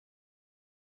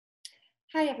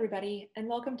Hi, everybody, and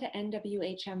welcome to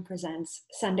NWHM Presents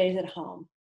Sundays at Home,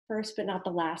 first but not the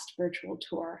last virtual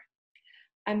tour.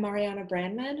 I'm Mariana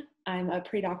Brandman. I'm a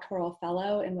Predoctoral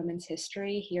Fellow in Women's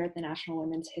History here at the National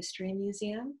Women's History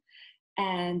Museum.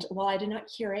 And while I did not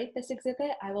curate this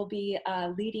exhibit, I will be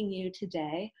leading you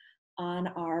today on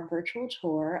our virtual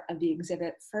tour of the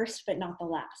exhibit First but Not the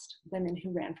Last, Women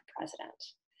Who Ran for President.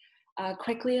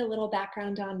 Quickly, a little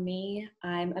background on me.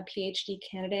 I'm a PhD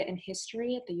candidate in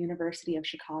history at the University of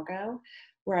Chicago,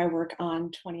 where I work on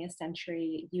 20th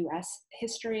century US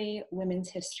history,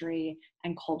 women's history,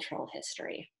 and cultural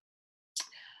history.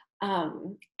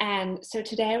 And so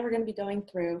today we're going to be going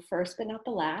through First but Not the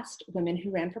Last, Women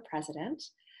Who Ran for President.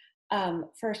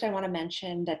 First, I want to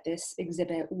mention that this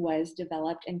exhibit was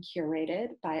developed and curated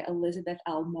by Elizabeth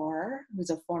L. Moore,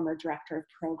 who's a former director of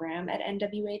program at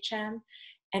NWHM,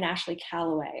 and Ashley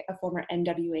Calloway, a former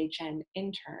NWHM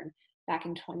intern back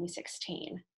in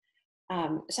 2016.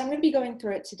 So I'm going to be going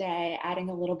through it today, adding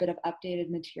a little bit of updated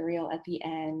material at the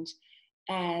end.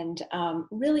 And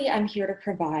really, I'm here to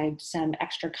provide some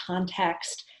extra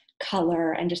context,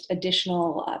 color, and just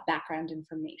additional background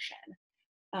information.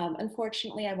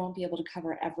 Unfortunately, I won't be able to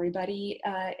cover everybody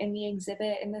in the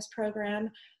exhibit in this program,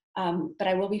 but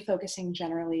I will be focusing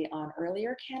generally on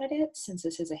earlier candidates, since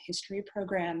this is a history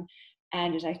program,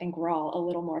 and as I think we're all a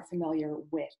little more familiar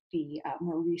with the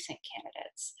more recent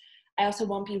candidates. I also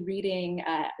won't be reading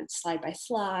slide by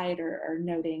slide or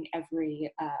noting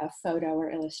every photo or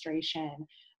illustration,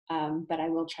 but I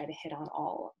will try to hit on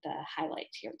all the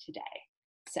highlights here today.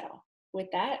 So with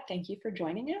that, thank you for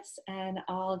joining us, and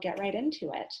I'll get right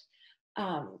into it.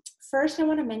 First, I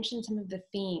want to mention some of the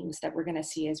themes that we're going to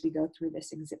see as we go through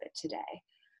this exhibit today.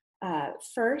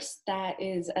 First, that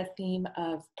is a theme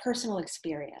of personal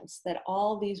experience, that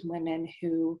all these women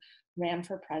who ran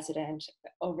for president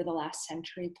over the last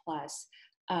century plus,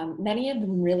 many of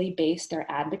them really based their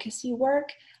advocacy work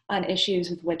on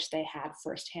issues with which they had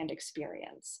firsthand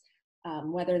experience,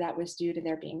 whether that was due to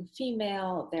their being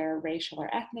female, their racial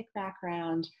or ethnic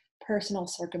background, personal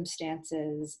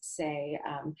circumstances, say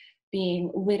being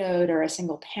widowed or a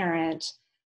single parent,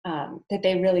 that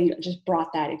they really just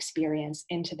brought that experience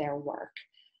into their work.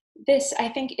 This, I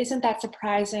think, isn't that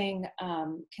surprising,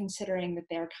 considering that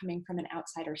they're coming from an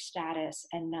outsider status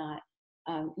and not,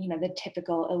 the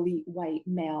typical elite white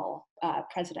male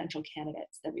presidential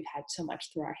candidates that we've had so much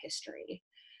through our history.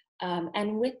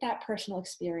 And with that personal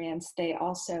experience, they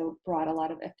also brought a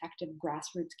lot of effective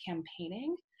grassroots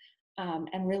campaigning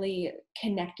and really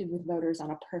connected with voters on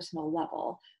a personal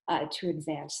level to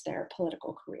advance their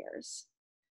political careers.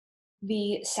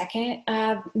 The second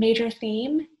major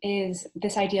theme is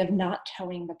this idea of not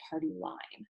towing the party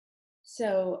line.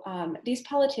 So these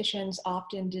politicians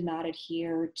often did not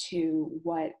adhere to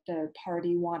what the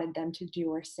party wanted them to do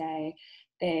or say.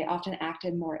 They often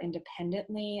acted more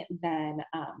independently than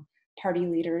party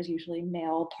leaders, usually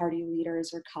male party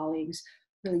leaders or colleagues,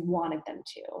 really wanted them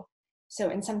to.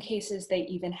 So in some cases, they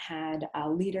even had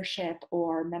leadership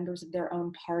or members of their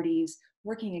own parties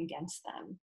working against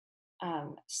them.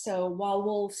 So while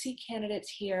we'll see candidates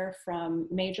here from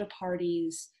major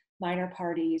parties, minor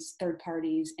parties, third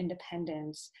parties,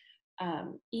 independents,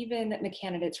 even the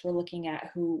candidates we're looking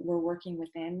at who were working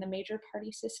within the major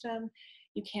party system,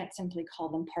 you can't simply call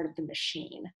them part of the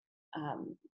machine.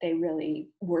 They really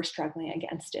were struggling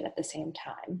against it at the same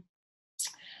time.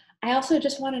 I also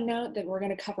just want to note that we're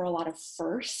going to cover a lot of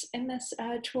firsts in this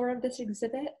tour of this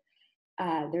exhibit.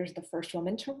 There's the first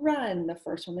woman to run, the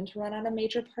first woman to run on a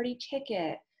major party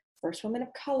ticket, first woman of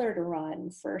color to run,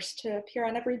 first to appear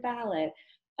on every ballot.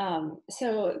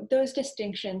 So those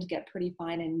distinctions get pretty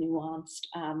fine and nuanced.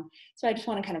 So I just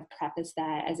want to kind of preface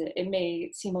that, as it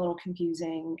may seem a little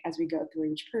confusing as we go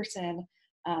through each person,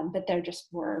 but there just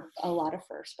were a lot of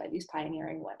firsts by these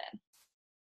pioneering women.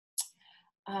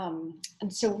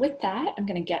 And so with that, I'm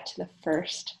going to get to the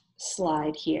first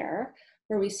slide here,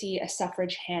 where we see a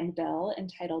suffrage handbill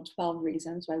entitled 12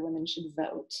 Reasons Why Women Should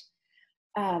Vote.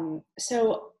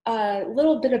 So a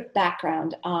little bit of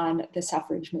background on the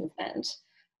suffrage movement.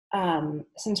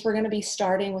 Since we're going to be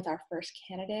starting with our first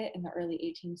candidate in the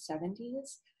early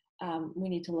 1870s, we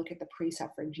need to look at the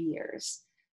pre-suffrage years.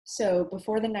 So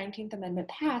before the 19th Amendment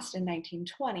passed in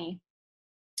 1920,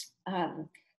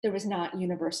 there was not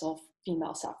universal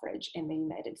female suffrage in the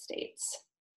United States.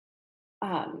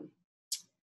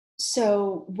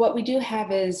 So what we do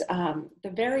have is the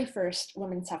very first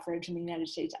women's suffrage in the United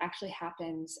States actually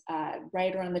happens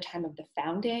right around the time of the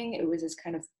founding. It was this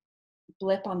kind of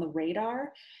blip on the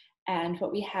radar. And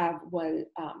what we have was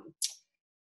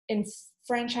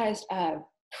enfranchised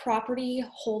property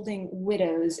holding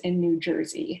widows in New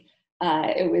Jersey.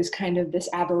 It was kind of this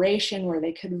aberration where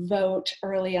they could vote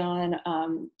early on.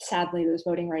 Sadly, those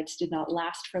voting rights did not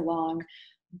last for long,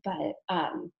 but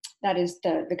that is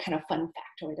the kind of fun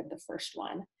factoid of the first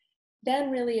one.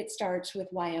 Then really it starts with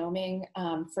Wyoming,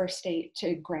 first state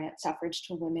to grant suffrage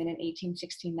to women in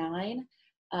 1869.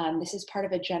 This is part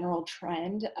of a general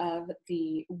trend of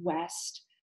the West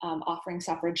offering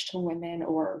suffrage to women,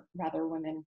 or rather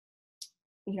women,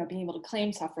 being able to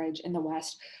claim suffrage in the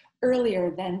West earlier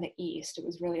than the East. It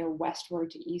was really a westward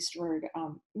to eastward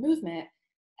movement.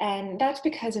 And that's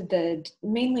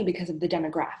mainly because of the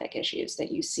demographic issues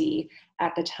that you see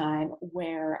at the time,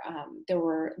 where there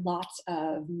were lots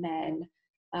of men,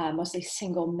 mostly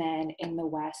single men in the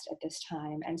West at this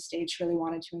time, and states really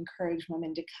wanted to encourage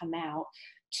women to come out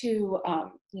to,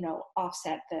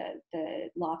 offset the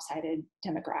lopsided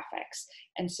demographics.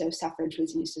 And so suffrage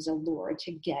was used as a lure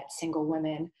to get single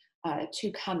women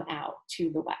to come out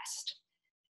to the West.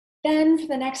 Then for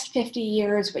the next 50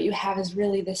 years, what you have is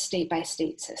really the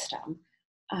state-by-state system.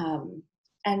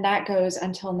 And that goes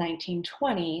until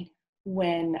 1920,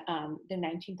 when the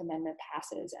 19th Amendment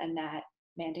passes, and that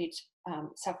mandates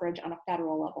suffrage on a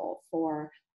federal level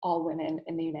for all women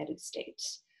in the United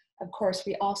States. Of course,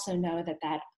 we also know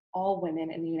that all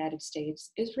women in the United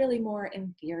States is really more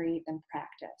in theory than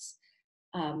practice.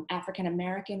 African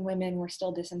American women were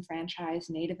still disenfranchised,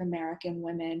 Native American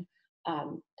women,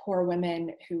 poor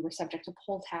women who were subject to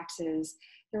poll taxes.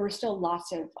 There were still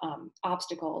lots of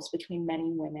obstacles between men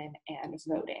and women and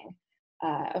voting.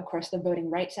 Of course, the Voting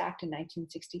Rights Act in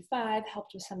 1965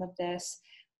 helped with some of this.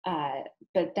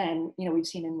 But then, we've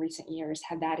seen in recent years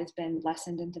how that has been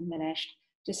lessened and diminished.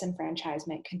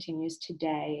 Disenfranchisement continues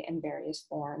today in various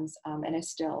forms and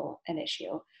is still an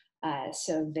issue.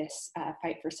 So this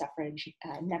fight for suffrage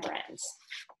never ends.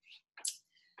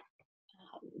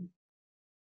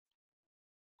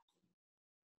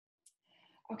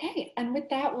 Okay, and with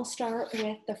that, we'll start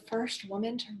with the first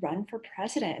woman to run for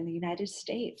president in the United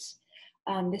States.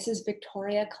 This is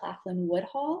Victoria Claflin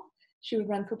Woodhull. She would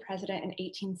run for president in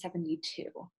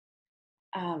 1872.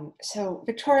 So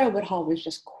Victoria Woodhull was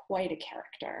just quite a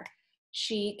character.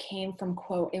 She came from,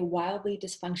 quote, a wildly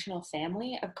dysfunctional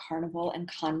family of carnival and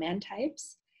conman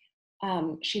types.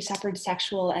 She suffered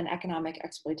sexual and economic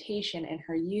exploitation in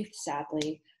her youth,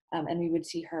 sadly, and we would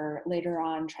see her later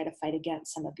on try to fight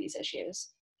against some of these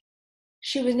issues.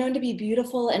 She was known to be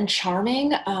beautiful and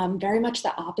charming, very much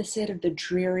the opposite of the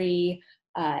dreary,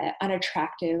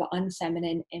 unattractive,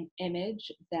 unfeminine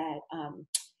image that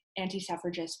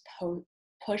anti-suffragists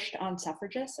pushed on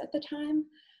suffragists at the time.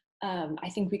 I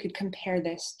think we could compare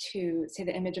this to, say,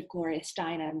 the image of Gloria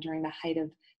Steinem during the height of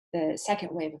the second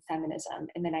wave of feminism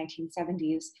in the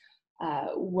 1970s,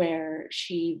 where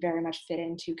she very much fit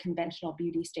into conventional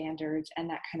beauty standards, and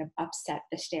that kind of upset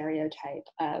the stereotype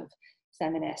of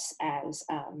feminists as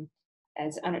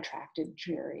unattractive,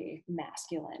 dreary,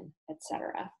 masculine,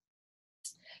 etc.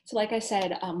 So like I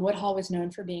said, Woodhull was known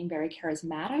for being very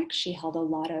charismatic. She held a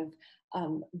lot of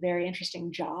very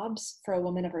interesting jobs for a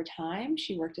woman of her time.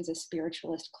 She worked as a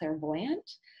spiritualist clairvoyant,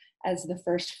 as the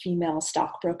first female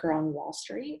stockbroker on Wall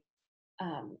Street.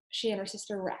 She and her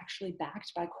sister were actually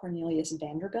backed by Cornelius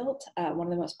Vanderbilt, one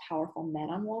of the most powerful men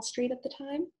on Wall Street at the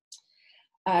time.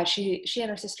 She and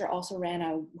her sister also ran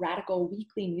a radical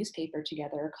weekly newspaper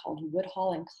together called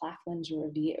Woodhull and Claflin's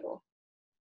Review.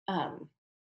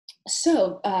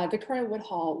 Victoria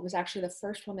Woodhull was actually the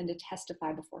first woman to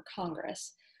testify before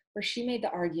Congress, where she made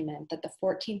the argument that the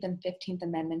 14th and 15th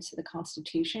Amendments to the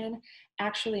Constitution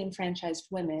actually enfranchised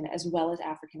women as well as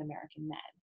African American men.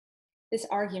 This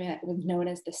argument was known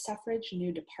as the suffrage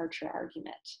new departure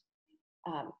argument.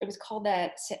 It was called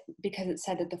that because it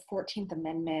said that the 14th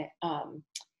Amendment,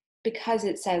 because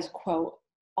it says, quote,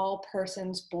 all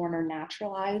persons born or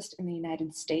naturalized in the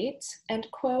United States, end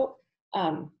quote,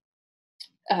 that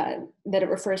it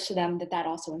refers to them, that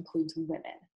also includes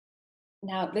women.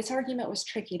 Now, this argument was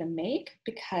tricky to make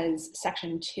because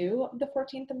Section 2 of the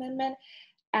 14th Amendment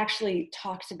actually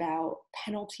talks about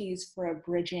penalties for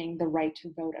abridging the right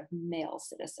to vote of male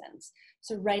citizens.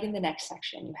 So right in the next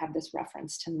section, you have this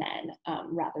reference to men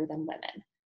rather than women.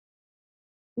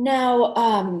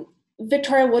 Now,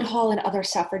 Victoria Woodhull and other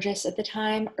suffragists at the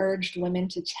time urged women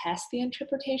to test the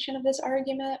interpretation of this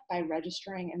argument by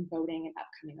registering and voting in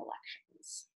upcoming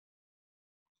elections.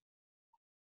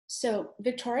 So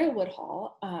Victoria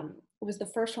Woodhull was the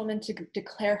first woman to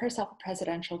declare herself a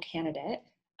presidential candidate.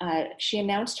 She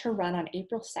announced her run on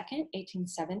April 2nd,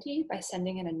 1870, by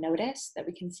sending in a notice that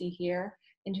we can see here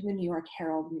into the New York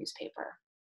Herald newspaper.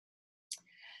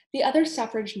 The other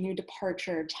suffrage new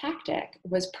departure tactic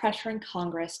was pressuring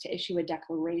Congress to issue a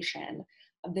declaration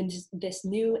of this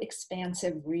new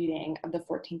expansive reading of the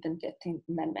 14th and 15th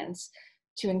Amendments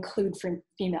to include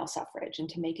female suffrage and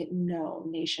to make it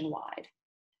known nationwide.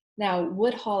 Now,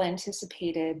 Woodhull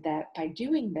anticipated that by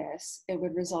doing this, it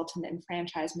would result in the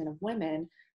enfranchisement of women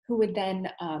who would then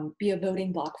be a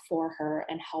voting bloc for her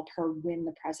and help her win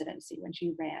the presidency when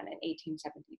she ran in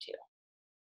 1872.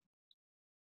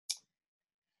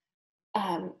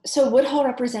 So Woodhull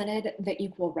represented the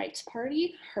Equal Rights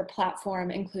Party. Her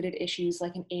platform included issues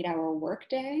like an 8-hour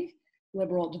workday,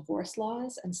 liberal divorce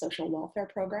laws, and social welfare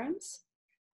programs.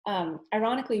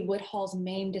 Ironically, Woodhull's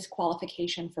main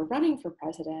disqualification for running for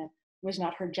president was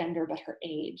not her gender, but her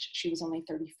age. She was only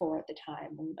 34 at the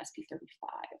time, when you must be 35.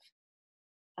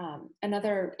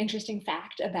 Another interesting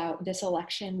fact about this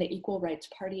election, the Equal Rights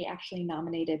Party actually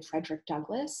nominated Frederick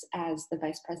Douglass as the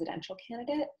vice presidential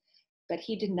candidate, but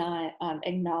he did not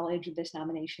acknowledge this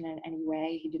nomination in any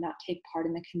way. He did not take part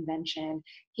in the convention.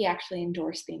 He actually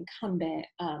endorsed the incumbent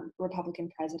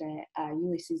Republican president,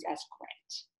 Ulysses S.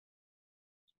 Grant.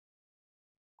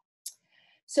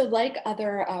 So like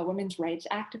other women's rights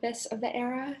activists of the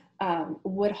era,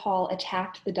 Woodhull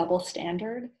attacked the double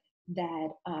standard that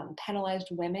penalized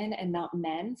women and not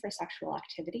men for sexual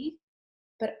activity.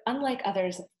 But unlike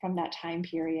others from that time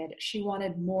period, she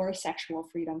wanted more sexual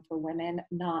freedom for women,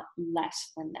 not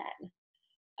less for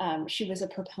men. She was a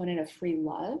proponent of free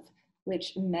love,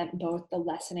 which meant both the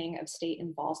lessening of state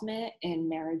involvement in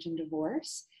marriage and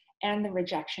divorce and the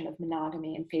rejection of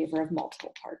monogamy in favor of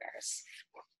multiple partners.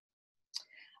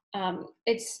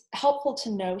 It's helpful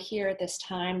to know here at this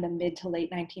time, the mid to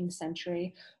late 19th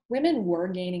century, women were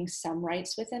gaining some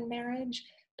rights within marriage,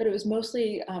 but it was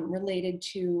mostly related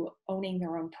to owning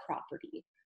their own property.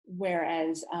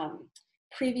 Whereas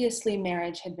previously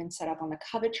marriage had been set up on the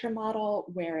coverture model,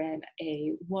 wherein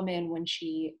a woman, when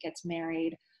she gets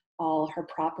married, all her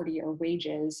property or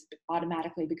wages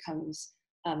automatically becomes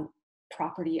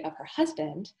property of her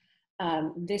husband.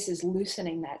 This is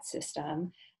loosening that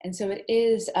system. And so it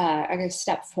is a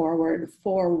step forward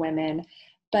for women,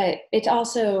 but it's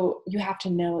also, you have to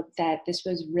note that this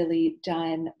was really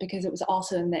done because it was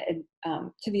also in the,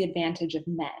 to the advantage of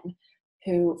men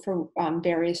who, for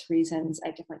various reasons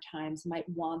at different times, might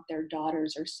want their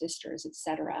daughters or sisters,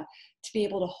 etc., to be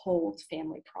able to hold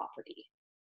family property.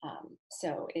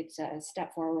 So it's a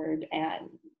step forward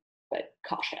but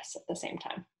cautious at the same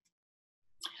time.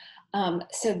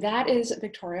 So that is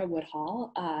Victoria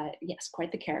Woodhull. Yes,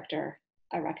 quite the character.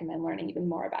 I recommend learning even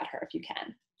more about her if you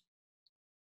can.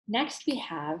 Next, we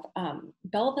have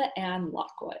Belva Ann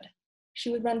Lockwood. She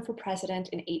would run for president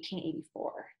in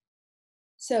 1884.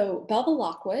 So Belva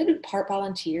Lockwood part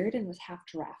volunteered and was half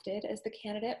drafted as the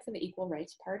candidate for the Equal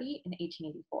Rights Party in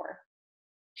 1884.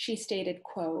 She stated,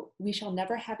 quote, "We shall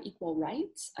never have equal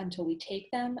rights until we take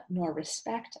them, nor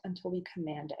respect until we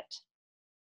command it."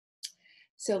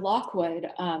 So Lockwood,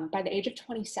 by the age of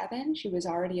 27, she was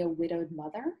already a widowed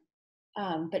mother,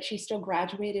 but she still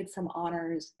graduated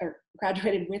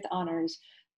with honors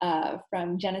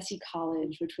from Genesee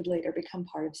College, which would later become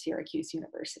part of Syracuse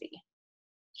University.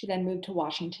 She then moved to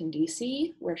Washington,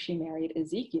 D.C., where she married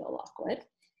Ezekiel Lockwood,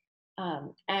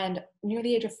 and near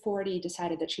the age of 40,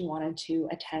 decided that she wanted to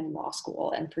attend law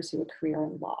school and pursue a career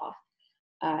in law.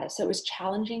 So it was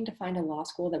challenging to find a law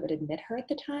school that would admit her at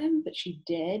the time, but she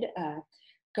did,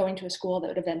 going to a school that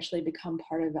would eventually become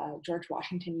part of George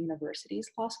Washington University's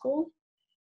law school,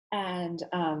 and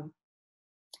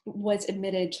was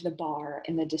admitted to the bar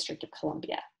in the District of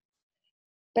Columbia.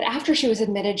 But after she was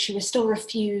admitted, she was still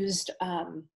refused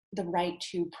the right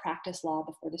to practice law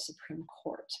before the Supreme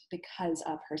Court because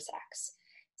of her sex.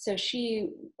 So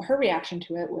her reaction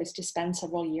to it was to spend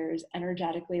several years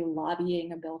energetically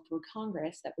lobbying a bill through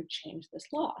Congress that would change this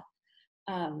law.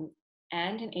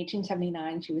 And in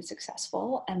 1879, she was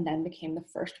successful and then became the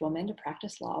first woman to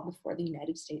practice law before the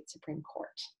United States Supreme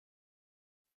Court.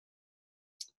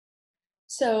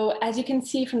 So as you can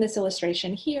see from this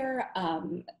illustration here,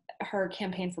 her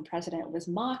campaign for president was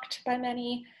mocked by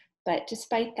many, but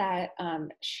despite that,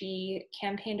 she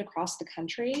campaigned across the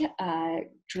country,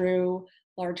 drew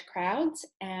large crowds,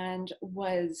 and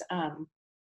was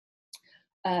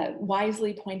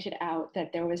wisely pointed out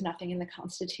that there was nothing in the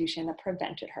Constitution that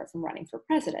prevented her from running for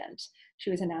president.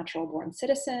 She was a natural born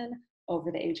citizen,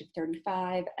 over the age of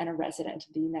 35, and a resident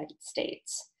of the United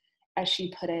States. As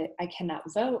she put it, "I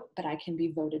cannot vote, but I can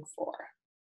be voted for."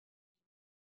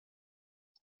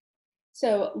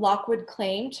 So Lockwood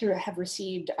claimed to have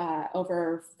received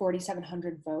over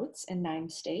 4,700 votes in 9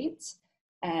 states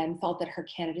and felt that her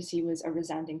candidacy was a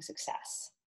resounding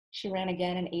success. She ran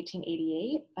again in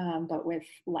 1888, but with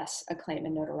less acclaim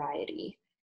and notoriety.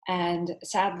 And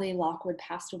sadly, Lockwood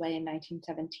passed away in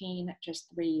 1917, just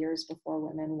 3 years before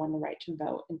women won the right to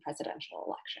vote in presidential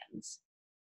elections.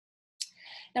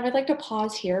 Now, I'd like to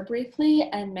pause here briefly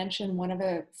and mention one of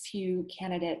a few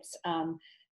candidates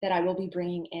that I will be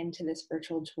bringing into this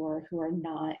virtual tour who are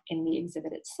not in the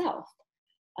exhibit itself.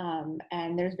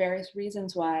 And there's various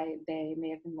reasons why they may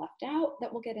have been left out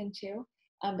that we'll get into,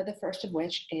 but the first of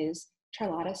which is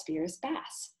Charlotta Spears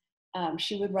Bass.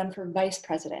 She would run for vice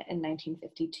president in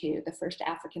 1952, the first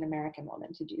African-American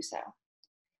woman to do so.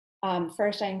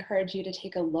 First, I encourage you to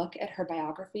take a look at her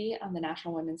biography on the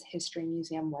National Women's History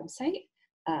Museum website.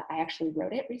 I actually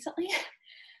wrote it recently.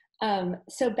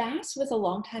 So Bass was a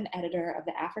longtime editor of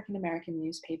the African-American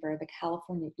newspaper, the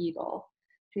California Eagle.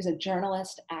 She was a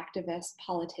journalist, activist,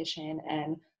 politician,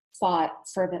 and fought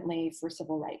fervently for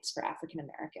civil rights for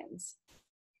African-Americans.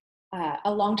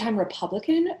 A longtime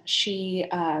Republican, she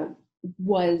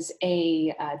was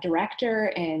a director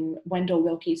in Wendell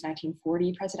Willkie'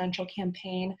 1940 presidential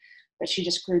campaign, but she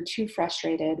just grew too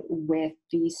frustrated with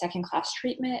the second-class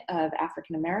treatment of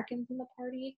African-Americans in the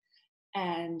party.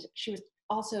 And she was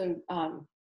also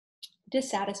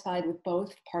dissatisfied with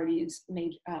both parties'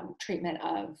 treatment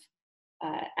of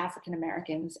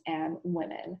African-Americans and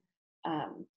women.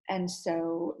 And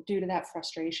so due to that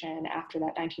frustration after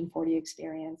that 1940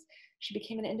 experience, she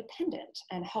became an independent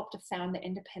and helped to found the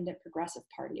Independent Progressive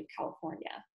Party of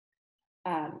California.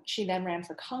 She then ran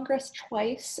for Congress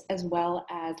twice, as well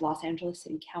as Los Angeles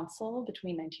City Council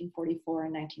between 1944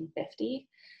 and 1950.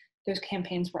 Those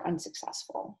campaigns were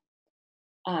unsuccessful.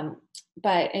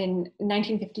 But in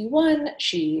 1951,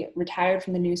 she retired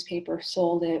from the newspaper,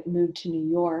 sold it, moved to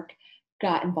New York,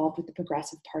 got involved with the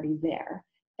Progressive Party there.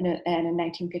 And in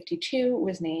 1952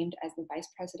 was named as the vice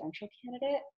presidential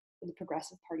candidate for the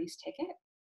Progressive Party's ticket.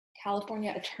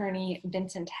 California attorney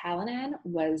Vincent Hallinan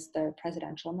was the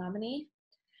presidential nominee.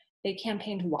 They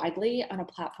campaigned widely on a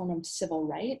platform of civil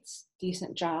rights,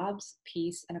 decent jobs,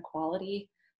 peace, and equality,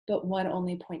 but won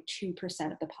only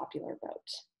 0.2% of the popular vote.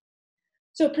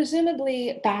 So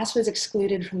presumably Bass was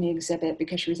excluded from the exhibit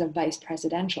because she was a vice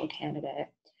presidential candidate,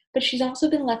 but she's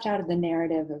also been left out of the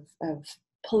narrative of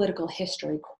political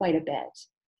history quite a bit.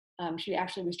 She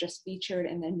actually was just featured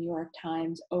in the New York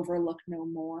Times Overlook No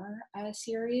More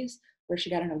series, where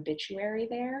she got an obituary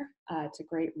there. It's a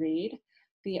great read.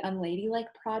 The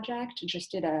Unladylike Project just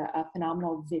did a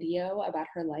phenomenal video about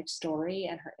her life story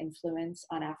and her influence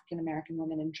on African-American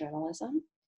women in journalism.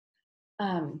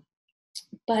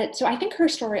 But so I think her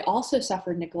story also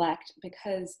suffered neglect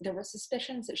because there were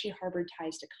suspicions that she harbored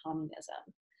ties to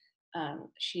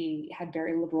communism. She had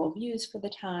very liberal views for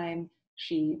the time.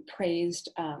 She praised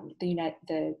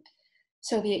the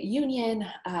Soviet Union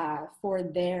for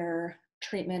their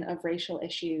treatment of racial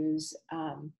issues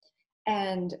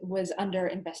and was under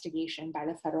investigation by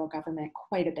the federal government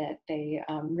quite a bit. They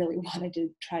really wanted to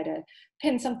try to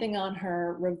pin something on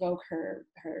her, revoke her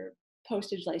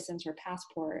postage license, her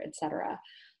passport, etc.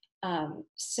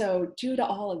 So due to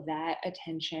all of that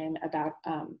attention about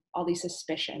all these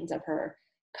suspicions of her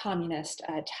communist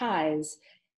ties,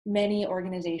 many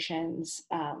organizations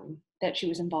that she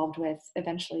was involved with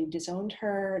eventually disowned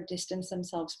her, distanced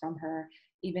themselves from her,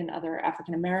 even other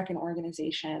African-American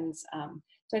organizations.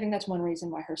 So I think that's one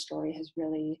reason why her story has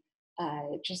really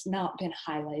just not been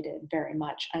highlighted very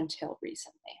much until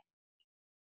recently.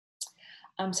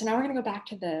 So now we're going to go back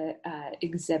to the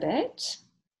exhibit,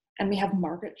 and we have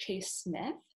Margaret Chase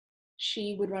Smith.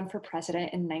 She would run for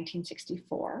president in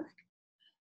 1964.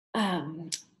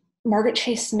 Margaret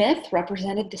Chase Smith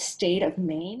represented the state of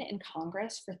Maine in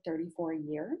Congress for 34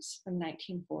 years, from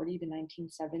 1940 to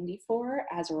 1974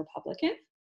 as a Republican.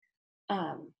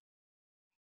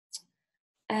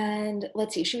 And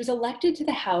let's see, she was elected to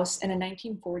the House in a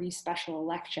 1940 special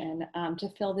election to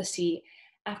fill the seat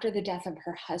after the death of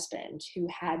her husband, who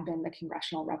had been the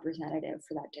congressional representative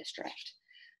for that district.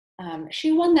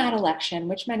 She won that election,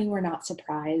 which many were not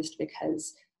surprised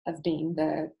because of being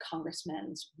the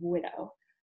congressman's widow.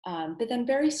 But then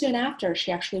very soon after,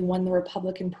 she actually won the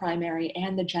Republican primary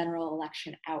and the general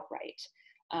election outright,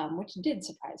 which did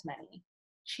surprise many.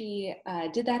 She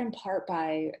did that in part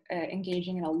by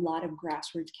engaging in a lot of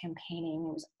grassroots campaigning.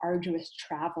 It was arduous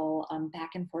travel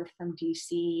back and forth from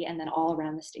DC and then all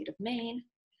around the state of Maine.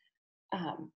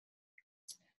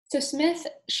 So Smith,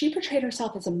 she portrayed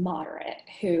herself as a moderate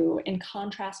who, in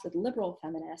contrast with liberal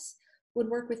feminists, would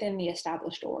work within the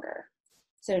established order.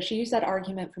 So she used that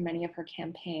argument for many of her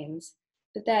campaigns,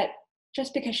 but that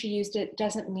just because she used it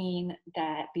doesn't mean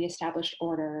that the established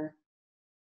order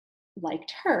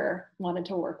liked her, wanted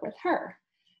to work with her.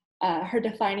 Her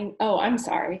defining,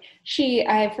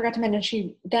 I forgot to mention,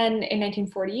 she then in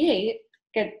 1948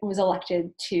 was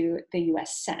elected to the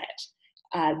US Senate.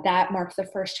 That marked the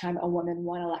first time a woman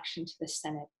won election to the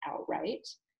Senate outright.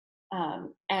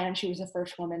 And she was the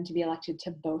first woman to be elected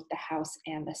to both the House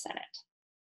and the Senate.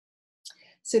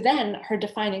 So then her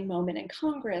defining moment in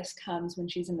Congress comes when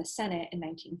she's in the Senate in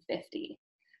 1950.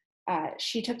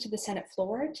 She took to the Senate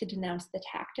floor to denounce the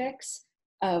tactics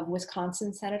of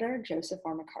Wisconsin Senator Joseph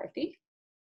R. McCarthy.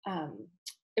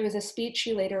 It was a speech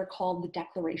she later called the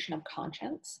Declaration of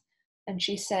Conscience. And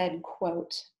she said,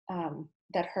 quote,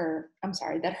 that her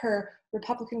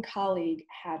Republican colleague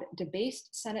had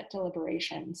debased Senate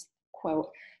deliberations, quote,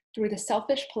 through the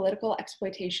selfish political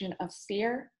exploitation of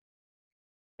fear,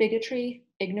 bigotry,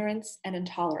 ignorance, and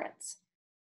intolerance.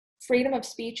 Freedom of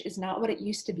speech is not what it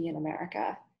used to be in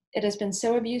America. It has been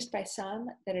so abused by some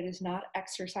that it is not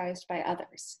exercised by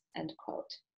others, end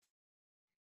quote.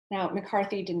 Now,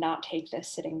 McCarthy did not take this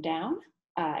sitting down.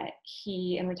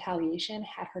 He, in retaliation,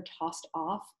 had her tossed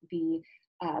off the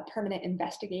Permanent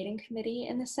Investigating Committee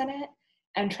in the Senate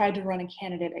and tried to run a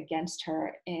candidate against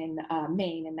her in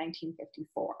Maine in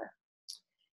 1954.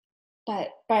 But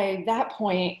by that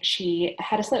point, she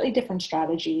had a slightly different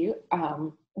strategy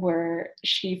where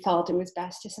she felt it was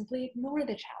best to simply ignore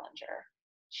the challenger.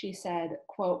 She said,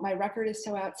 quote, "My record is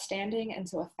so outstanding and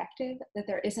so effective that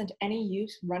there isn't any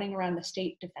use running around the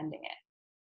state defending it."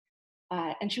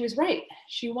 And she was right.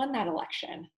 She won that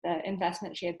election. The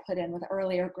investment she had put in with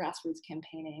earlier grassroots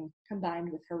campaigning,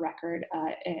 combined with her record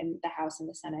in the House and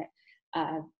the Senate,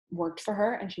 worked for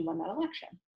her, and she won that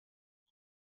election.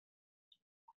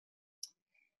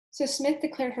 So Smith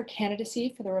declared her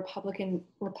candidacy for the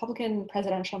Republican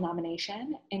presidential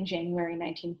nomination in January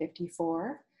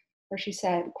 1954, where she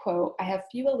said, quote, "I have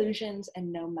few illusions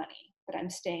and no money, but I'm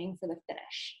staying for the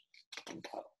finish," end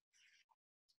quote.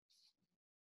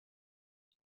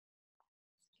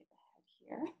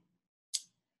 Here.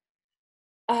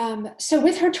 So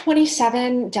with her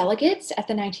 27 delegates at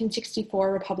the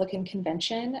 1964 Republican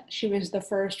Convention, she was the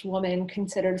first woman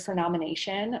considered for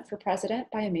nomination for president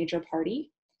by a major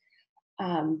party.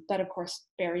 But of course,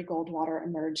 Barry Goldwater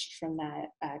emerged from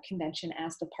that convention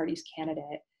as the party's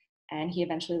candidate, and he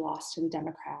eventually lost to the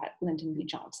Democrat Lyndon B.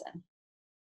 Johnson.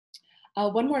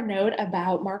 One more note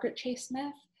about Margaret Chase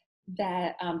Smith,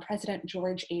 that President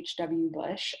George H.W.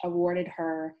 Bush awarded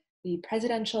her the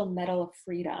Presidential Medal of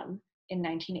Freedom in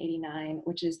 1989,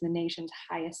 which is the nation's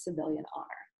highest civilian honor.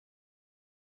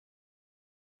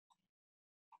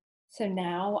 So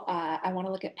now I want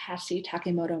to look at Patsy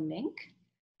Takemoto Mink.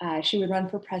 She would run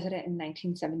for president in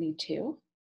 1972.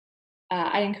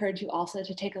 I encourage you also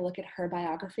to take a look at her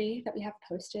biography that we have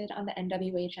posted on the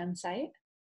NWHM site.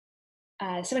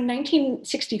 So in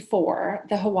 1964,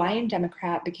 the Hawaiian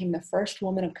Democrat became the first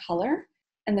woman of color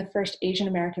and the first Asian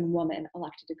American woman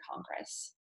elected to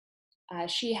Congress.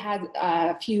 She had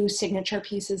a few signature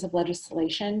pieces of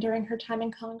legislation during her time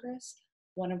in Congress,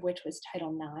 one of which was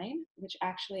Title IX, which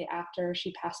actually, after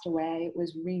she passed away,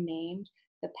 was renamed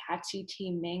the Patsy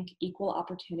T. Mink Equal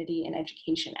Opportunity in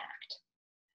Education Act.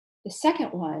 The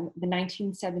second one, the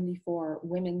 1974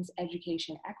 Women's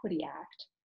Education Equity Act,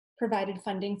 provided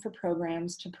funding for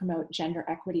programs to promote gender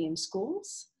equity in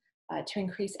schools, to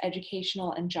increase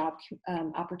educational and job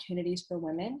opportunities for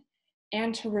women,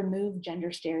 and to remove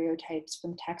gender stereotypes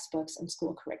from textbooks and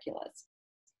school curricula.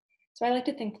 So I like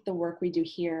to think that the work we do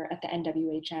here at the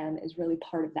NWHM is really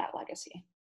part of that legacy.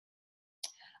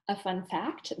 A fun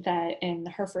fact that in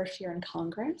her first year in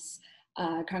Congress,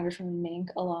 Congresswoman Mink,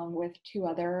 along with two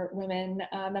other women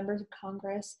members of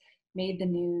Congress, made the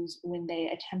news when they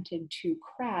attempted to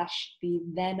crash the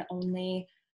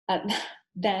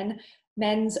then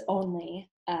men's only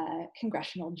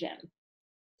congressional gym.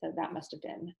 So that must have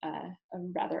been a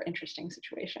rather interesting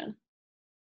situation.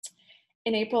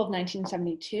 In April of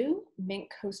 1972,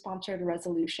 Mink co-sponsored a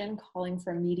resolution calling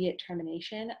for immediate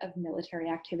termination of military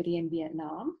activity in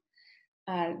Vietnam.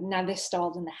 Now this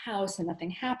stalled in the House and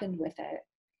nothing happened with it,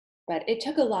 but it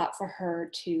took a lot for her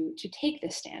to take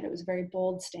this stand. It was a very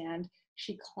bold stand.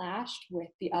 She clashed with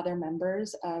the other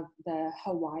members of the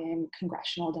Hawaiian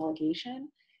congressional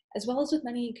delegation, as well as with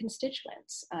many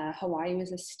constituents. Hawaii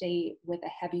was a state with a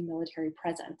heavy military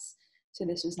presence, so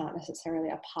this was not necessarily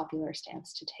a popular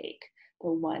stance to take,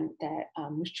 but one that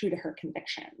was true to her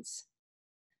convictions.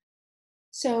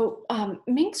 So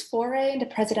Mink's foray into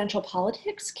presidential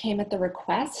politics came at the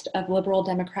request of liberal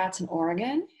Democrats in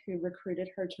Oregon, who recruited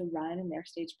her to run in their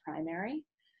state's primary.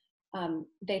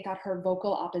 They thought her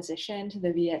vocal opposition to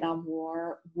the Vietnam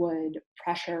War would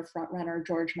pressure frontrunner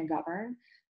George McGovern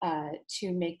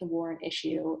to make the war an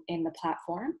issue in the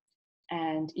platform.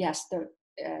 And yes, the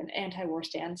anti-war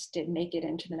stance did make it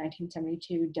into the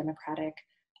 1972 Democratic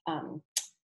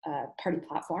party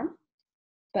platform,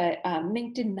 but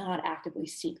Mink did not actively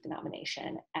seek the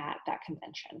nomination at that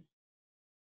convention.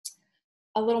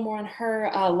 A little more on her,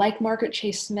 like Margaret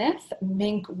Chase Smith,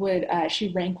 Mink would,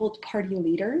 she rankled party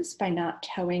leaders by not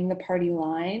towing the party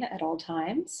line at all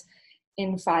times.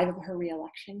 In 5 of her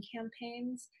re-election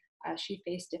campaigns, she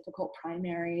faced difficult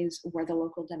primaries where the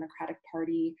local Democratic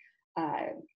Party,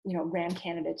 ran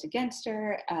candidates against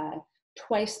her.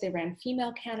 Twice they ran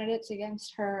female candidates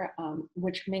against her,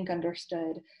 which Mink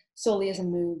understood solely as a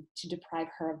move to deprive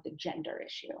her of the gender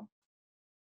issue.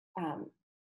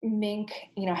 Mink,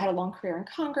 had a long career in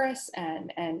Congress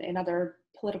and in other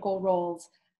political roles,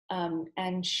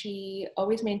 and she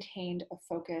always maintained a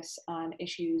focus on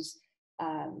issues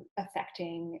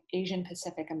affecting Asian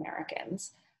Pacific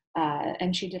Americans.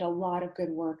 And she did a lot of good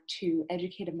work to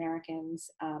educate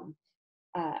Americans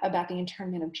about the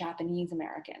internment of Japanese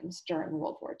Americans during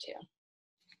World War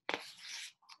II.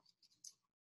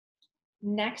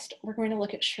 Next, we're going to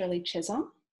look at Shirley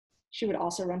Chisholm. She would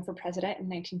also run for president in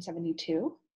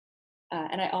 1972.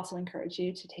 And I also encourage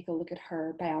you to take a look at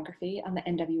her biography on the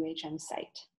NWHM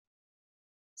site.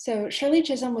 So Shirley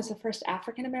Chisholm was the first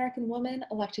African-American woman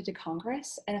elected to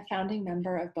Congress and a founding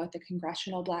member of both the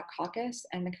Congressional Black Caucus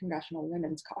and the Congressional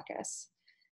Women's Caucus.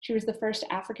 She was the first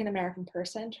African-American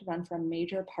person to run for a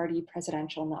major party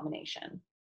presidential nomination.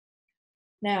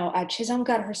 Now, Chisholm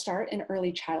got her start in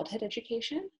early childhood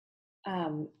education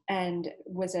and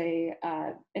was in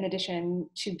addition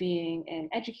to being an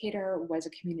educator, was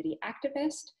a community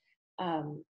activist.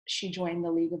 She joined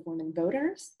the League of Women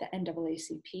Voters, the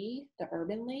NAACP, the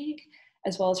Urban League,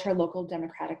 as well as her local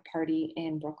Democratic Party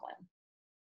in Brooklyn.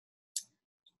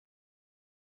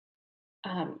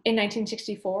 In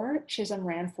 1964, Chisholm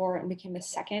ran for and became the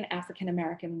second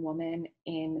African-American woman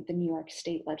in the New York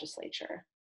State legislature.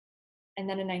 And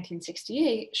then in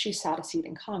 1968, she sought a seat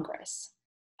in Congress.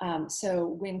 So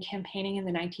when campaigning in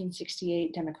the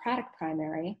 1968 Democratic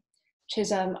primary,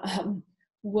 Chisholm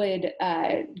would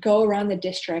go around the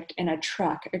district in a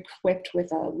truck equipped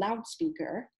with a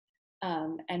loudspeaker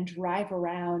and drive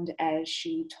around as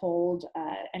she told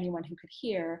anyone who could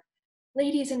hear,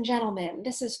 "Ladies and gentlemen,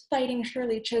 this is Fighting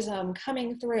Shirley Chisholm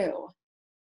coming through."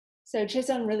 So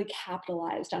Chisholm really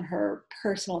capitalized on her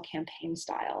personal campaign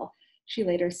style. She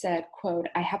later said, quote,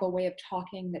 "I have a way of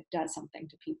talking that does something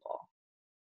to people."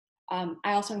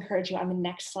 I also encourage you, on the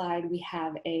next slide, we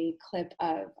have a clip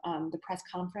of the press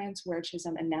conference where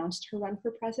Chisholm announced her run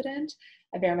for president.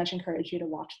 I very much encourage you to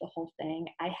watch the whole thing.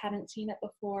 I hadn't seen it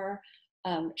before.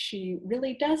 She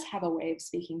really does have a way of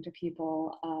speaking to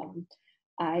people.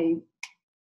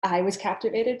 I was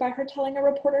captivated by her telling a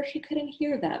reporter she couldn't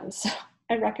hear them, so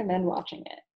I recommend watching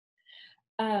it.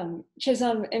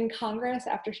 Chisholm in Congress,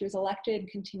 after she was elected,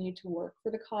 continued to work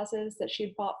for the causes that she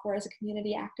had fought for as a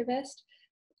community activist.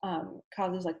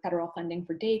 Causes like federal funding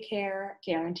for daycare,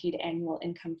 guaranteed annual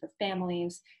income for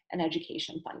families, and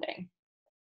education funding.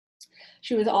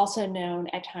 She was also known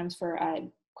at times for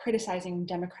criticizing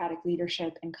Democratic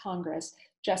leadership in Congress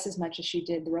just as much as she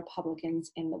did the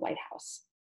Republicans in the White House.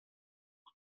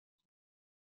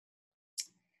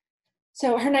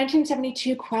 So her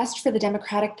 1972 quest for the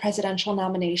Democratic presidential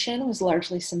nomination was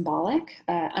largely symbolic,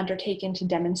 undertaken to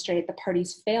demonstrate the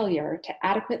party's failure to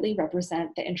adequately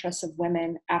represent the interests of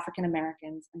women, African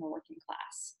Americans, and the working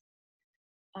class.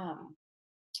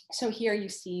 So here you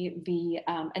see the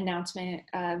announcement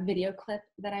video clip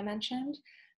that I mentioned.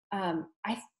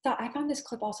 I found this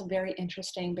clip also very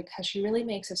interesting because she really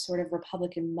makes a sort of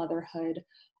Republican motherhood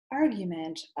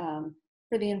argument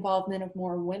for the involvement of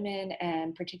more women,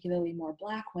 and particularly more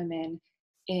Black women,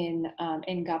 in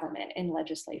government, in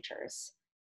legislatures.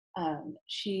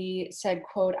 She said,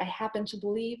 quote, "I happen to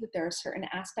believe that there are certain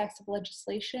aspects of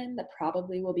legislation that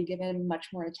probably will be given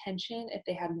much more attention if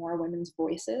they had more women's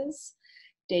voices.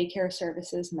 Daycare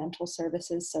services, mental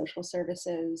services, social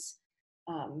services,"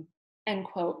 end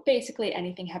quote, basically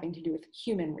anything having to do with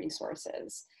human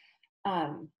resources.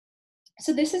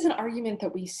 So this is an argument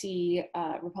that we see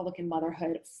Republican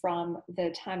motherhood from the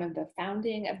time of the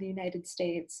founding of the United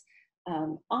States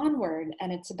onward,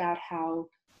 and it's about how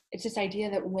it's this idea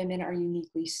that women are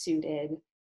uniquely suited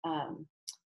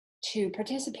to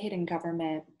participate in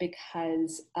government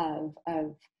because of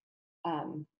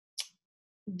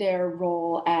their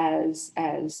role as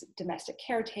domestic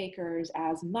caretakers,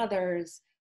 as mothers,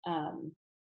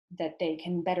 that they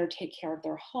can better take care of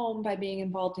their home by being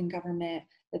involved in government,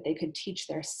 that they could teach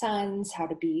their sons how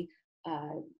to be,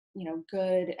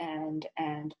 good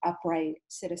and upright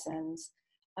citizens.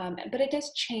 But it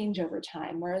does change over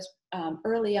time, whereas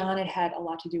early on it had a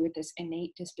lot to do with this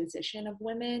innate disposition of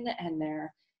women and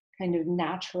their kind of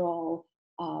natural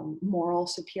moral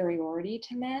superiority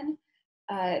to men,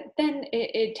 then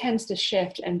it tends to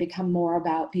shift and become more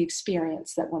about the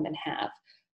experience that women have,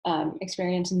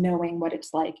 experience knowing what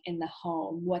it's like in the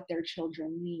home, what their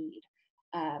children need.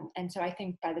 And so I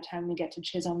think by the time we get to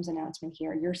Chisholm's announcement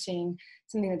here, you're seeing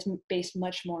something that's based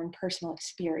much more in personal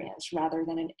experience rather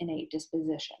than an innate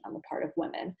disposition on the part of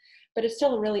women. But it's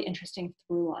still a really interesting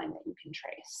through line that you can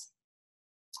trace.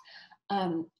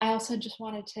 I also just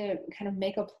wanted to kind of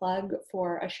make a plug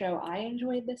for a show I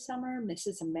enjoyed this summer,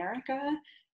 Mrs. America.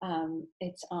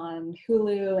 It's on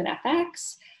Hulu and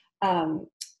FX.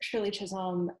 Shirley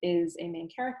Chisholm is a main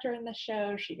character in the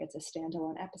show. She gets a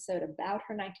standalone episode about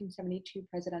her 1972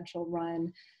 presidential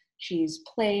run. She's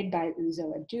played by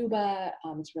Uzo Aduba.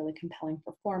 It's a really compelling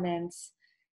performance.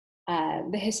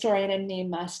 The historian in me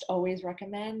must always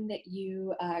recommend that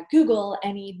you Google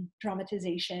any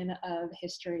dramatization of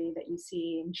history that you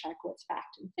see and check what's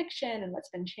fact and fiction and what's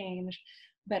been changed.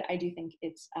 But I do think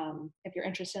it's, if you're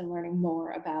interested in learning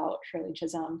more about Shirley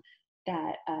Chisholm,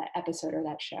 that episode or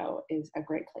that show is a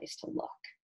great place to look.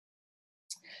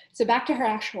 So back to her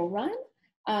actual run.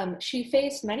 She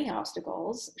faced many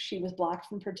obstacles. She was blocked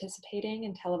from participating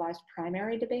in televised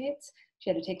primary debates. She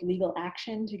had to take legal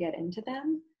action to get into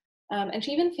them. And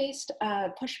she even faced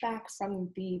pushback from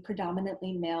the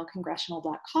predominantly male Congressional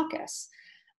Black Caucus.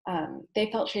 They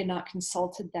felt she had not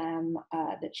consulted them,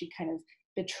 that she kind of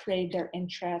betrayed their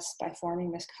interests by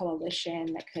forming this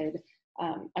coalition that could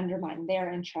undermine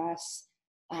their interests.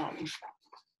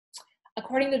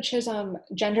 According to Chisholm,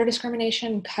 gender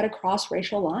discrimination cut across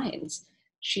racial lines.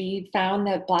 She found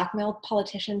that Black male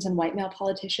politicians and white male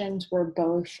politicians were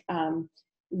both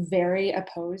very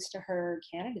opposed to her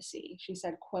candidacy. She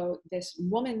said, quote, "This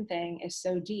woman thing is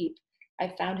so deep.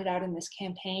 I found it out in this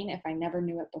campaign if I never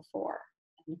knew it before,"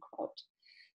 end quote.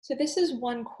 So this is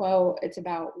one quote. It's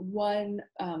about one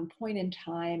point in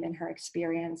time in her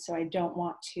experience. So I don't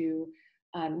want to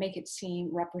make it seem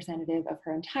representative of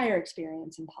her entire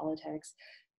experience in politics,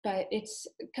 but it's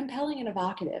compelling and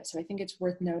evocative. So I think it's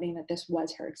worth noting that this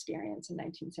was her experience in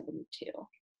 1972.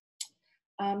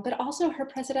 But also her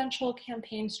presidential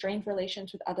campaign strained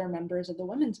relations with other members of the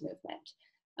women's movement.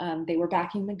 They were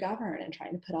backing McGovern and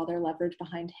trying to put all their leverage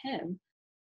behind him.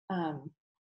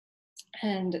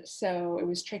 And so it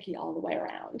was tricky all the way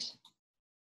around.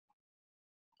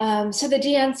 So the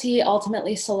DNC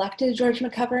ultimately selected George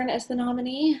McGovern as the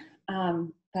nominee,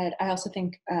 but I also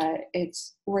think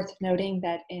it's worth noting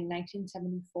that in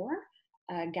 1974,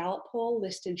 a Gallup poll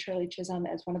listed Shirley Chisholm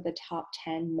as one of the top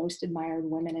 10 most admired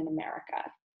women in America.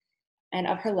 And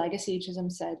of her legacy, Chisholm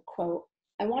said, quote,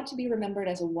 "I want to be remembered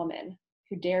as a woman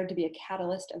who dared to be a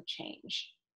catalyst of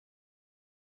change."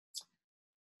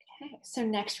 Okay, so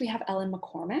next we have Ellen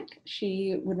McCormick.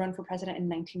 She would run for president in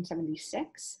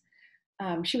 1976.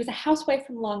 She was a housewife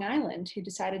from Long Island who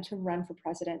decided to run for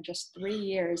president just 3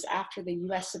 years after the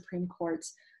US Supreme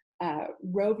Court's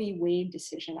Roe v. Wade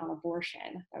decision on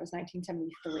abortion. That was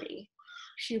 1973.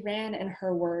 She ran, in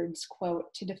her words,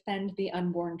 quote, "to defend the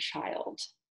unborn child."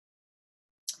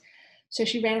 So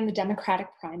she ran in the Democratic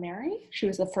primary. She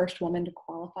was the first woman to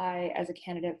qualify as a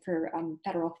candidate for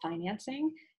federal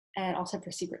financing and also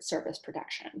for Secret Service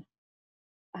protection.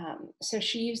 So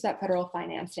she used that federal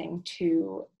financing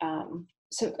to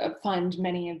fund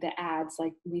many of the ads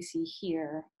like we see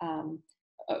here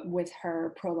with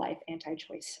her pro-life,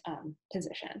 anti-choice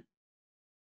position.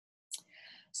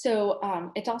 So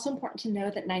it's also important to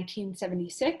know that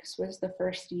 1976 was the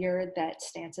first year that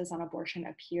stances on abortion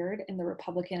appeared in the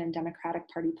Republican and Democratic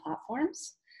Party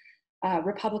platforms.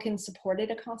 Republicans supported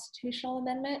a constitutional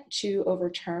amendment to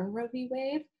overturn Roe v.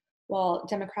 Wade, while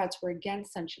Democrats were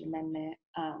against such an amendment,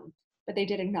 but they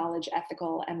did acknowledge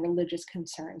ethical and religious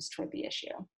concerns toward the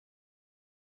issue.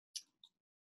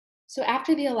 So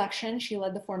after the election, she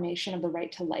led the formation of the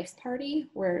Right to Life Party,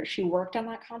 where she worked on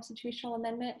that constitutional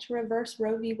amendment to reverse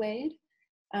Roe v. Wade.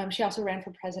 She also ran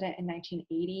for president in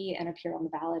 1980 and appeared on the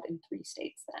ballot in 3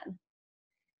 states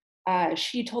then.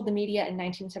 She told the media in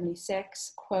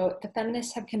 1976, quote, "The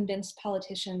feminists have convinced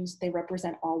politicians they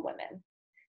represent all women.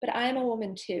 But I am a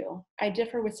woman too. I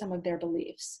differ with some of their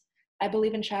beliefs. I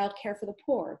believe in childcare for the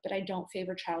poor, but I don't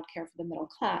favor childcare for the middle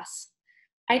class.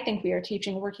 I think we are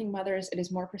teaching working mothers it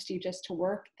is more prestigious to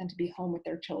work than to be home with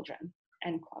their children,"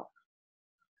 end quote.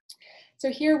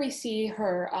 So here we see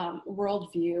her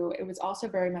worldview. It was also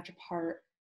very much a part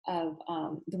of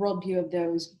the worldview of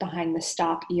those behind the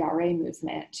Stop ERA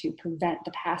movement to prevent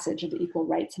the passage of the Equal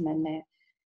Rights Amendment.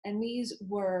 And these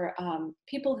were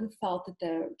people who felt that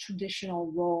the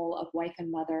traditional role of wife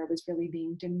and mother was really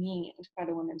being demeaned by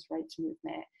the women's rights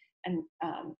movement and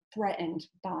threatened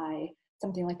by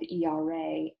something like the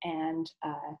ERA and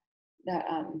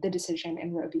the decision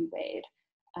in Roe v. Wade.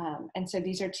 And so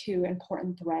these are two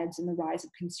important threads in the rise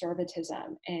of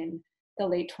conservatism in the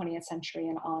late 20th century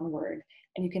and onward.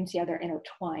 And you can see how they're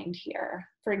intertwined here.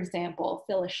 For example,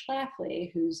 Phyllis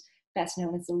Schlafly, who's best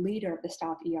known as the leader of the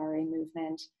Stop ERA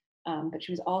movement, but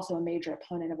she was also a major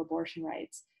opponent of abortion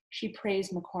rights. She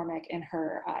praised McCormick in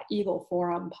her Eagle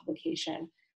Forum publication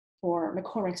for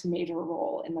McCormick's major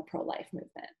role in the pro-life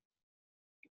movement.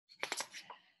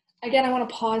 Again, I want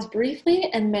to pause briefly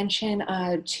and mention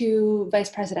two vice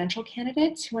presidential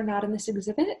candidates who are not in this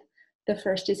exhibit. The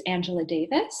first is Angela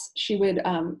Davis. She would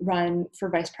run for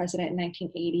vice president in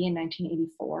 1980 and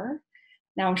 1984.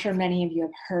 Now, I'm sure many of you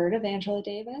have heard of Angela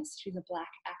Davis. She's a Black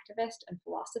activist and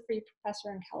philosophy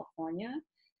professor in California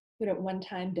who had at one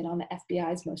time been on the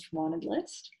FBI's most wanted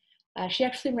list. She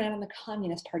actually ran on the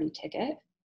Communist Party ticket,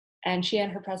 and she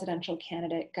and her presidential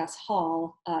candidate, Gus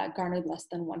Hall, garnered less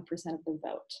than 1% of the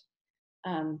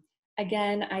vote.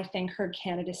 Again, I think her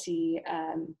candidacy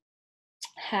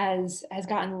has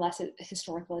gotten less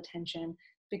historical attention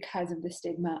because of the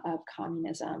stigma of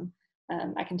communism.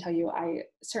 I can tell you, I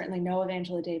certainly know of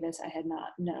Angela Davis. I had not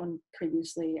known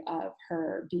previously of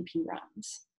her VP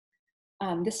runs.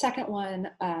 The second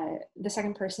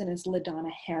person is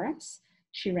LaDonna Harris.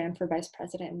 She ran for vice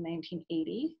president in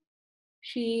 1980.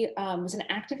 She was an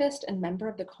activist and member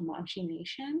of the Comanche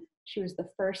Nation. She was the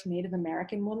first Native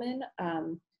American woman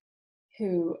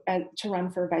to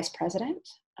run for vice president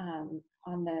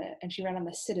and she ran on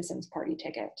the Citizens Party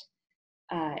ticket.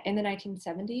 In the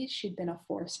 1970s, she'd been a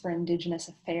force for Indigenous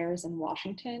affairs in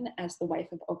Washington as the wife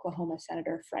of Oklahoma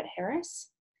Senator Fred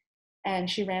Harris. And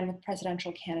she ran with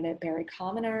presidential candidate Barry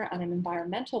Commoner on an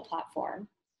environmental platform,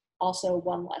 also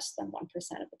won less than 1%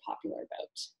 of the popular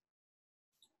vote.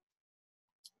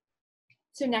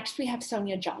 So next we have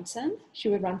Sonia Johnson. She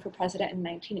would run for president in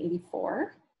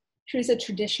 1984. She was a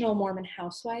traditional Mormon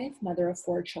housewife, mother of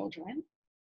 4 children.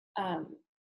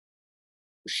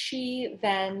 She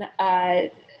then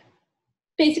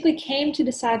basically came to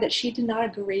decide that she did not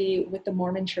agree with the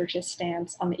Mormon Church's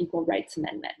stance on the Equal Rights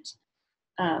Amendment.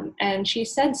 And she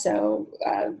said so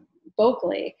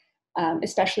vocally,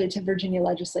 especially to Virginia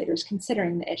legislators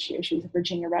considering the issue. She was a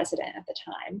Virginia resident at the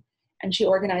time, and she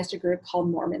organized a group called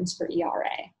Mormons for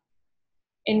ERA.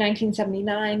 In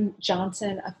 1979,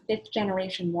 Johnson, a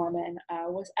 5th-generation Mormon,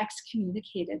 was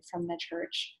excommunicated from the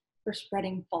church for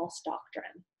spreading false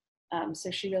doctrine. So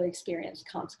she really experienced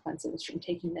consequences from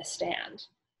taking this stand.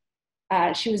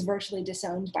 She was virtually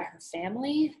disowned by her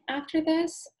family after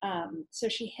this, so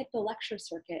she hit the lecture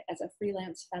circuit as a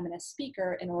freelance feminist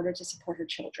speaker in order to support her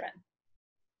children.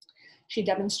 She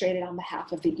demonstrated on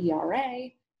behalf of the ERA,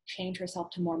 chained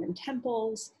herself to Mormon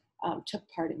temples, took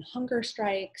part in hunger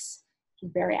strikes,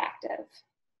 very active.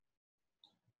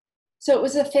 So it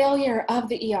was a failure of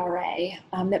the ERA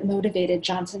that motivated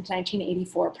Johnson's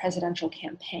 1984 presidential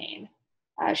campaign.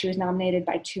 She was nominated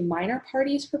by 2 minor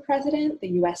parties for president, the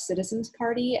US Citizens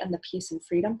Party and the Peace and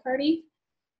Freedom Party.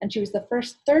 And she was the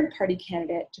first third-party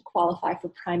candidate to qualify for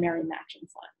primary matching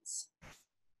funds.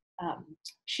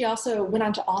 She also went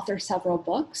on to author several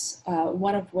books,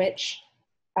 one of which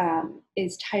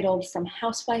is titled From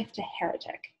Housewife to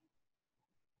Heretic.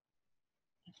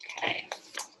 Okay.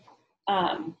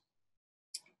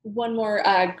 One more,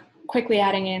 quickly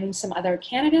adding in some other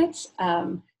candidates.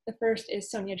 The first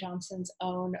is Sonia Johnson's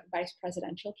own vice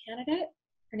presidential candidate.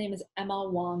 Her name is Emma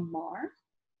Wong Mar.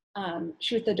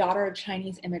 She was the daughter of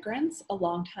Chinese immigrants, a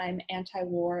longtime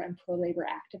anti-war and pro-labor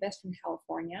activist from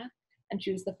California, and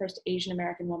she was the first Asian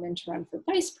American woman to run for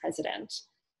vice president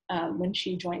when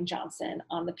she joined Johnson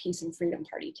on the Peace and Freedom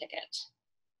Party ticket.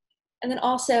 And then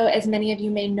also, as many of you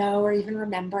may know or even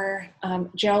remember,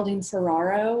 Geraldine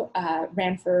Ferraro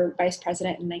ran for vice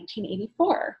president in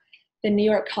 1984. The New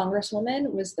York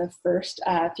Congresswoman was the first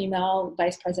female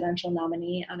vice presidential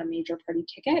nominee on a major party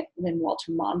ticket when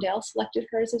Walter Mondale selected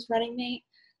her as his running mate,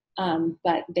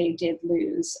 but they did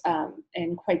lose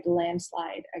in quite the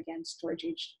landslide against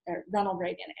Ronald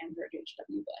Reagan and George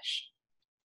H.W. Bush.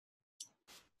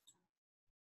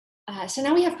 So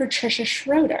now we have Patricia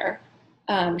Schroeder.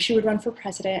 She would run for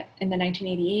president in the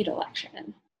 1988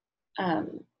 election.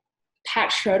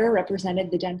 Pat Schroeder represented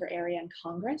the Denver area in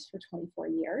Congress for 24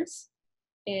 years.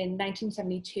 In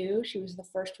 1972, she was the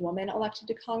first woman elected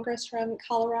to Congress from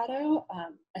Colorado,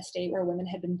 a state where women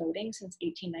had been voting since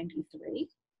 1893.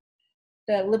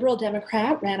 The Liberal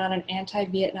Democrat ran on an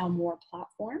anti-Vietnam War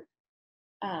platform.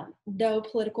 Though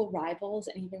political rivals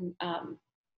and even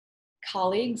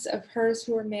colleagues of hers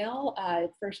who were male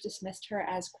first dismissed her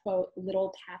as, quote,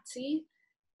 little Patsy,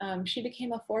 she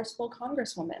became a forceful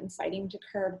congresswoman fighting to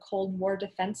curb Cold War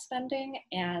defense spending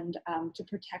and to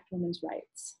protect women's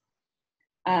rights.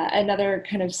 Another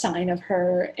kind of sign of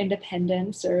her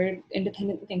independence or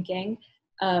independent thinking,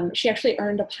 she actually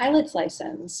earned a pilot's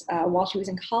license while she was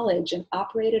in college and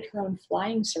operated her own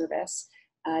flying service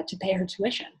to pay her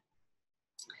tuition.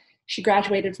 She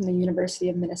graduated from the University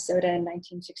of Minnesota in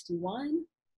 1961,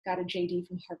 got a JD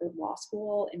from Harvard Law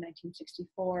School in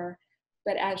 1964,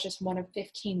 but as just one of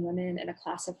 15 women in a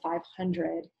class of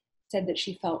 500, said that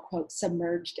she felt, quote,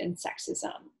 submerged in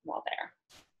sexism while there.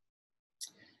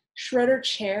 Schroeder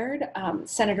chaired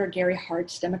Senator Gary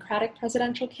Hart's Democratic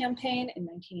presidential campaign in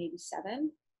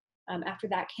 1987. After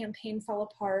that campaign fell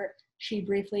apart, she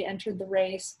briefly entered the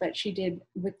race, but she did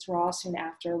withdraw soon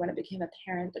after when it became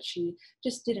apparent that she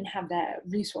just didn't have the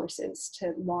resources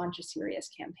to launch a serious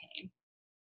campaign.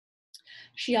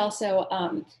 She also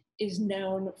is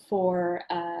known for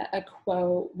a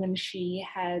quote when she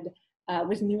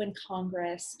was new in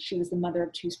Congress. She was the mother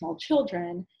of 2 small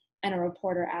children, and a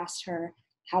reporter asked her,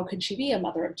 how could she be a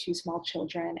mother of 2 small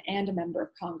children and a member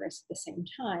of Congress at the same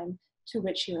time? To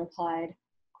which she replied,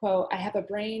 quote, I have a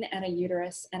brain and a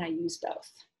uterus and I use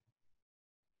both.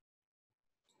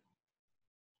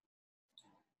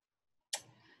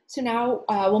 So now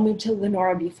we'll move to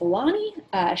Lenora B. Fulani.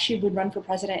 She would run for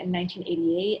president in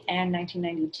 1988 and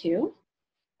 1992.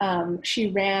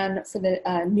 She ran for the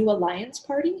New Alliance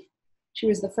Party. She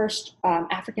was the first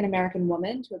African-American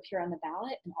woman to appear on the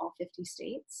ballot in all 50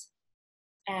 states.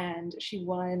 And she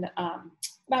won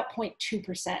about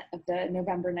 0.2% of the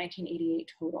November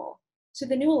 1988 total. So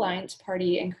the New Alliance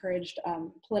Party encouraged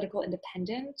political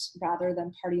independence rather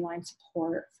than party line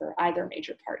support for either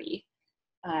major party.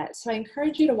 So I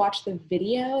encourage you to watch the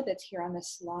video that's here on this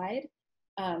slide.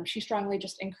 She strongly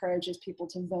just encourages people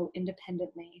to vote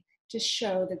independently to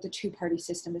show that the 2-party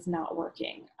system is not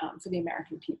working for the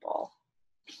American people.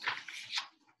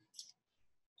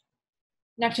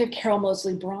 Next, we have Carol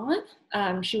Moseley Braun.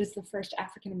 She was the first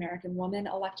African-American woman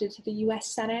elected to the US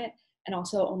Senate and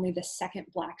also only the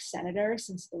 2nd Black senator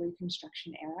since the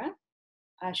Reconstruction era.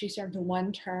 She served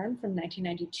 1 term from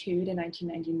 1992 to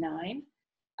 1999.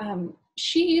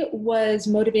 She was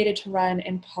motivated to run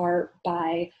in part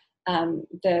by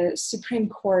the Supreme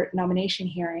Court nomination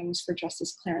hearings for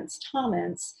Justice Clarence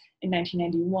Thomas in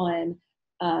 1991,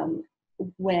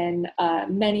 when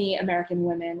many American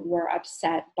women were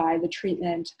upset by the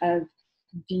treatment of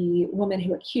the woman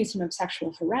who accused him of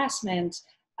sexual harassment,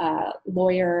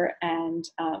 lawyer and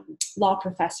law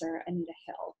professor Anita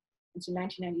Hill. And so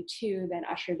 1992 then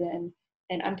ushered in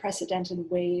an unprecedented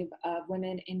wave of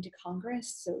women into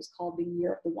Congress, so it was called the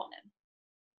Year of the Woman.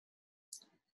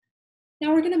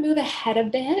 Now we're going to move ahead a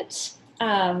bit.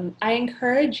 I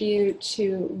encourage you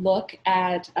to look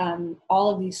at all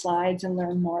of these slides and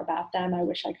learn more about them. I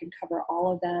wish I could cover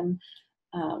all of them.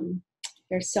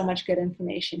 There's so much good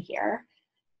information here.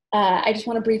 I just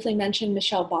want to briefly mention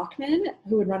Michelle Bachmann,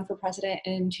 who would run for president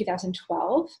in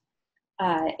 2012.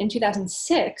 In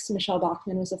 2006, Michelle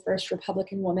Bachmann was the first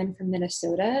Republican woman from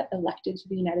Minnesota elected to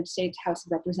the United States House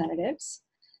of Representatives.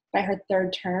 By her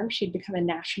 3rd term, she'd become a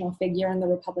national figure in the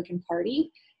Republican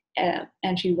Party,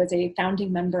 and she was a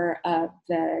founding member of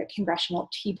the Congressional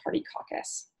Tea Party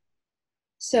caucus.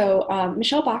 So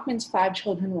Michelle Bachmann's 5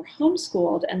 children were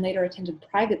homeschooled and later attended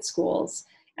private schools,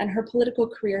 and her political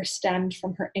career stemmed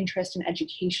from her interest in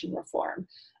education reform.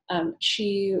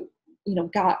 She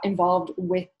got involved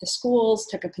with the schools,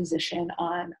 took a position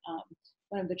on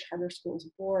one of the charter schools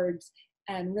boards,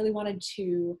 and really wanted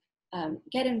to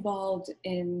get involved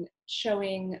in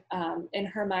showing, in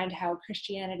her mind, how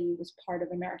Christianity was part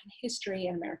of American history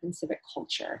and American civic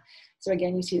culture. So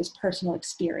again, you see this personal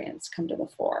experience come to the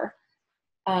fore.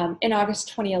 In August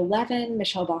 2011,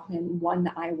 Michelle Bachmann won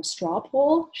the Iowa straw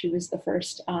poll. She was the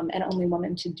first and only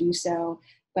woman to do so,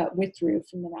 but withdrew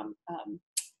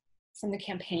from the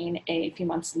campaign a few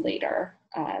months later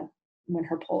when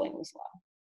her polling was low.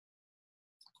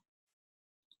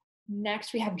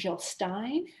 Next, we have Jill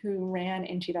Stein, who ran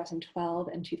in 2012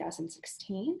 and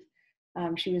 2016.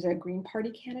 She was a Green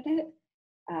Party candidate.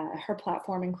 Her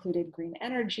platform included green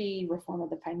energy, reform of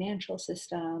the financial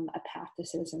system, a path to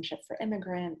citizenship for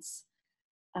immigrants.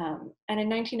 And in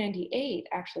 1998,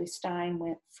 actually, Stein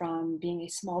went from being a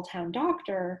small town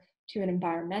doctor to an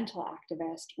environmental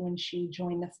activist when she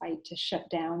joined the fight to shut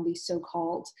down the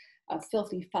so-called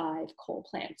Filthy 5 coal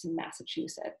plants in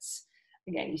Massachusetts.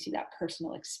 Again, you see that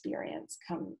personal experience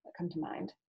come to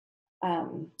mind.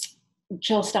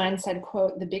 Jill Stein said,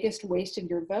 quote, "The biggest waste of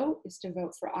your vote is to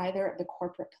vote for either of the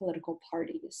corporate political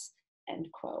parties," end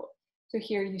quote. So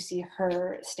here you see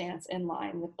her stance in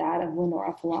line with that of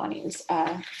Lenora Fulani's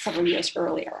several years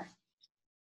earlier.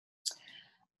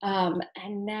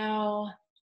 And now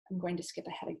I'm going to skip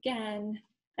ahead again,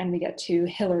 and we get to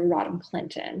Hillary Rodham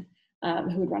Clinton,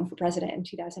 who would run for president in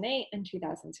 2008 and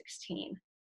 2016.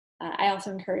 I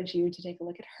also encourage you to take a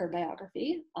look at her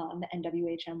biography on the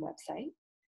NWHM website.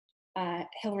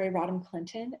 Hillary Rodham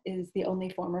Clinton is the only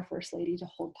former First Lady to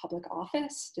hold public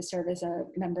office, to serve as a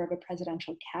member of a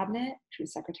presidential cabinet. She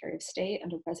was Secretary of State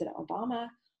under President Obama,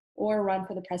 or run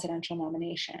for the presidential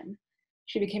nomination.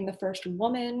 She became the first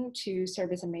woman to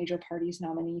serve as a major party's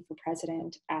nominee for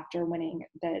president after winning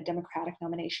the Democratic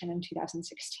nomination in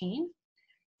 2016.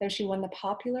 Though she won the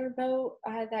popular vote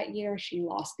that year, she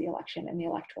lost the election in the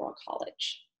Electoral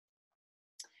College.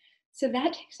 So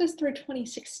that takes us through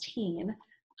 2016.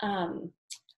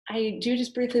 I do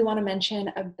just briefly want to mention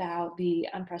about the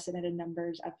unprecedented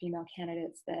numbers of female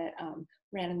candidates that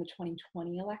ran in the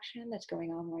 2020 election that's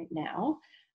going on right now.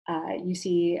 You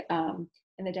see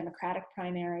in the Democratic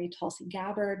primary, Tulsi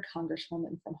Gabbard,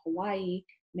 Congresswoman from Hawaii,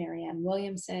 Marianne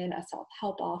Williamson, a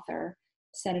self-help author,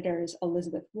 Senators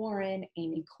Elizabeth Warren,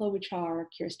 Amy Klobuchar,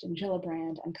 Kirsten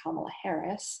Gillibrand, and Kamala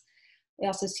Harris. We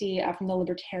also see from the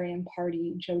Libertarian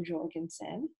Party, Jo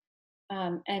Jorgensen.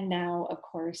 And now, of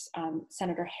course,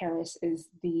 Senator Harris is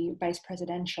the vice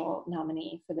presidential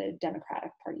nominee for the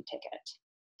Democratic Party ticket.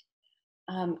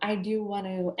 I do want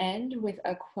to end with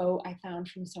a quote I found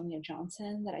from Sonia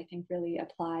Johnson that I think really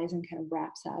applies and kind of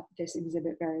wraps up this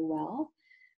exhibit very well.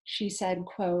 She said,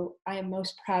 quote, "I am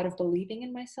most proud of believing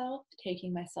in myself,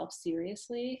 taking myself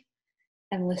seriously,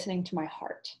 and listening to my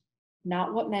heart.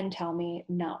 Not what men tell me,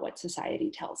 not what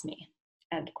society tells me,"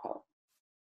 end quote.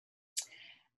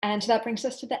 And that brings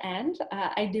us to the end.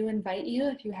 I do invite you,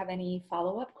 if you have any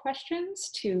follow-up questions,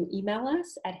 to email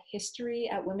us at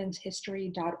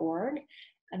history@womenshistory.org,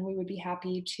 and we would be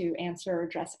happy to answer or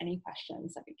address any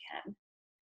questions that we can.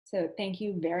 So thank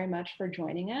you very much for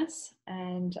joining us,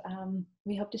 and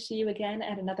we hope to see you again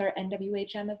at another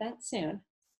NWHM event soon.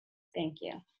 Thank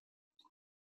you.